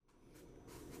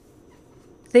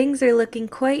Things are looking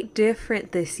quite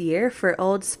different this year for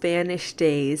Old Spanish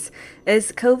Days,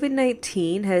 as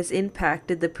COVID-19 has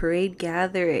impacted the parade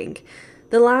gathering.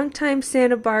 The longtime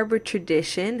Santa Barbara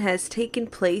tradition has taken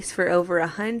place for over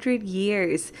 100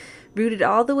 years, rooted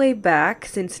all the way back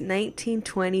since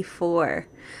 1924.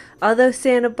 Although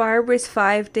Santa Barbara's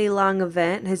 5 day long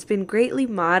event has been greatly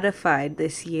modified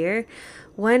this year,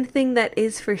 one thing that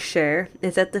is for sure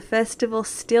is that the festival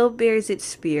still bears its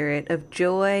spirit of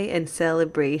joy and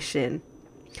celebration.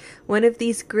 One of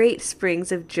these great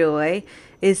springs of joy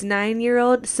is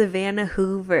 9-year-old Savannah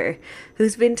Hoover,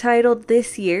 who's been titled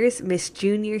this year's Miss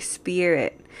Junior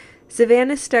Spirit.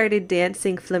 Savannah started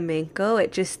dancing flamenco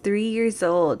at just 3 years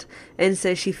old, and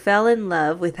so she fell in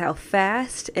love with how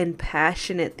fast and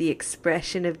passionate the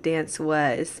expression of dance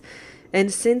was.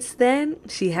 And since then,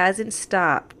 she hasn't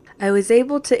stopped. I was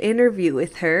able to interview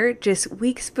with her just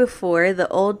weeks before the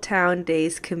Old Town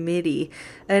Days Committee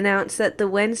announced that the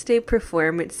Wednesday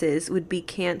performances would be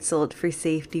canceled for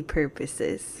safety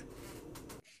purposes.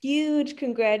 Huge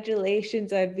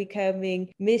congratulations on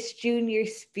becoming Miss Junior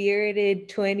Spirited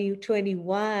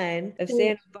 2021 of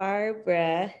Santa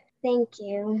Barbara. Thank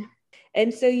you.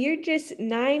 And so you're just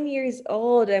 9 years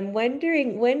old. I'm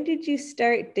wondering, when did you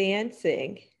start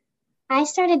dancing? I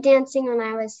started dancing when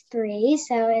I was 3,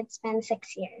 so it's been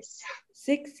 6 years.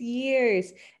 6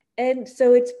 years. And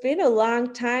so it's been a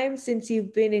long time since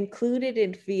you've been included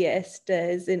in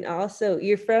fiestas, and also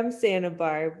you're from Santa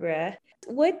Barbara.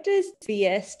 What does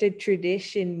fiesta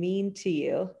tradition mean to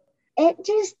you?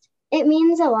 It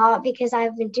means a lot because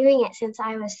I've been doing it since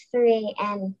I was 3,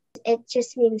 and it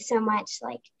just means so much,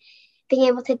 like being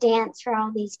able to dance for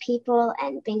all these people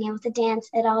and being able to dance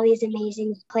at all these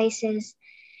amazing places.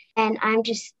 And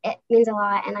it means a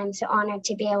lot, and I'm so honored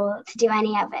to be able to do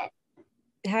any of it.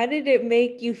 How did it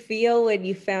make you feel when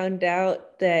you found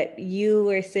out that you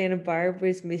were Santa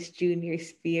Barbara's Miss Junior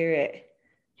Spirit?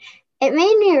 It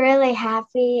made me really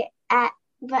happy, but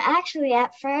actually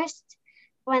at first,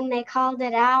 when they called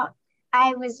it out,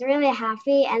 I was really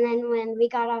happy. And then when we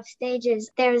got off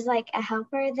stages, there was like a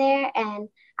helper there, and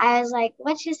I was like,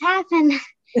 what just happened?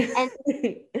 and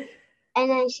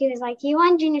then she was like, you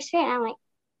won Junior Spirit. And I'm like,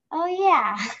 oh,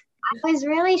 yeah. I was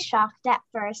really shocked at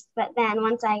first, but then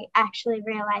once I actually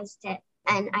realized it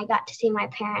and I got to see my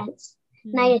parents,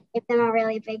 and I just gave them a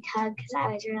really big hug because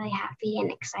I was really happy and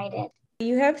excited.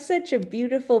 You have such a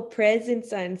beautiful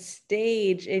presence on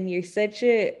stage, and you're such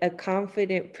a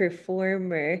confident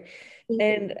performer.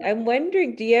 And I'm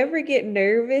wondering, do you ever get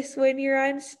nervous when you're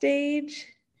on stage?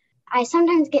 I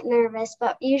sometimes get nervous,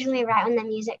 but usually right when the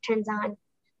music turns on,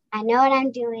 I know what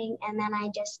I'm doing, and then I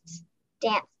just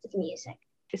dance to the music.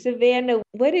 Savannah,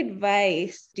 what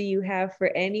advice do you have for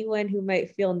anyone who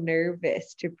might feel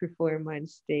nervous to perform on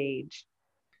stage?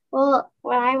 Well,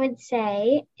 what I would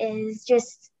say is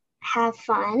just have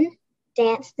fun,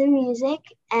 dance the music,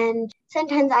 and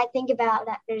sometimes I think about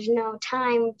that there's no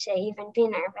time to even be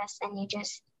nervous, and you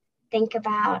just think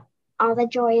about all the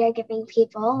joy you're giving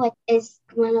people, which is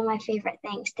one of my favorite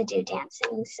things to do,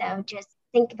 dancing. So just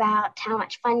think about how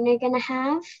much fun you're going to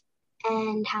have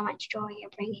and how much joy you're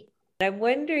bringing. I'm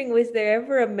wondering, was there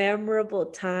ever a memorable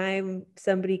time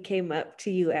somebody came up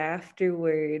to you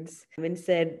afterwards and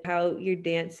said how your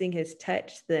dancing has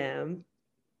touched them?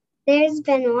 There's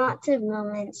been lots of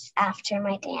moments after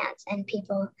my dance, and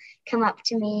people come up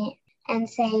to me and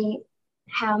say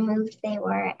how moved they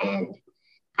were. And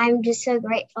I'm just so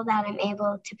grateful that I'm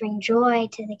able to bring joy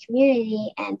to the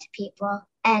community and to people.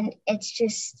 And it's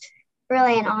just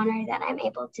really an honor that I'm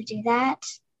able to do that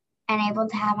and able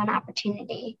to have an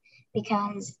opportunity,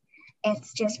 because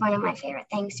it's just one of my favorite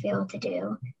things to be able to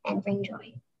do and bring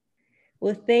joy.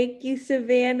 Well, thank you,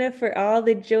 Savannah, for all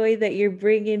the joy that you're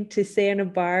bringing to Santa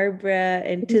Barbara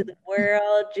and to the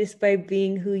world just by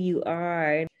being who you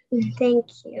are. Thank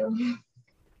you.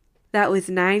 That was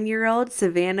 9-year-old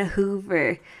Savannah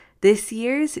Hoover, this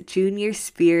year's Junior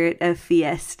Spirit of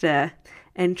Fiesta.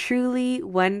 And truly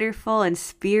wonderful and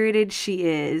spirited she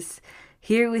is.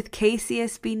 Here with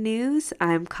KCSB News,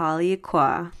 I'm Kali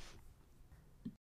Akwa.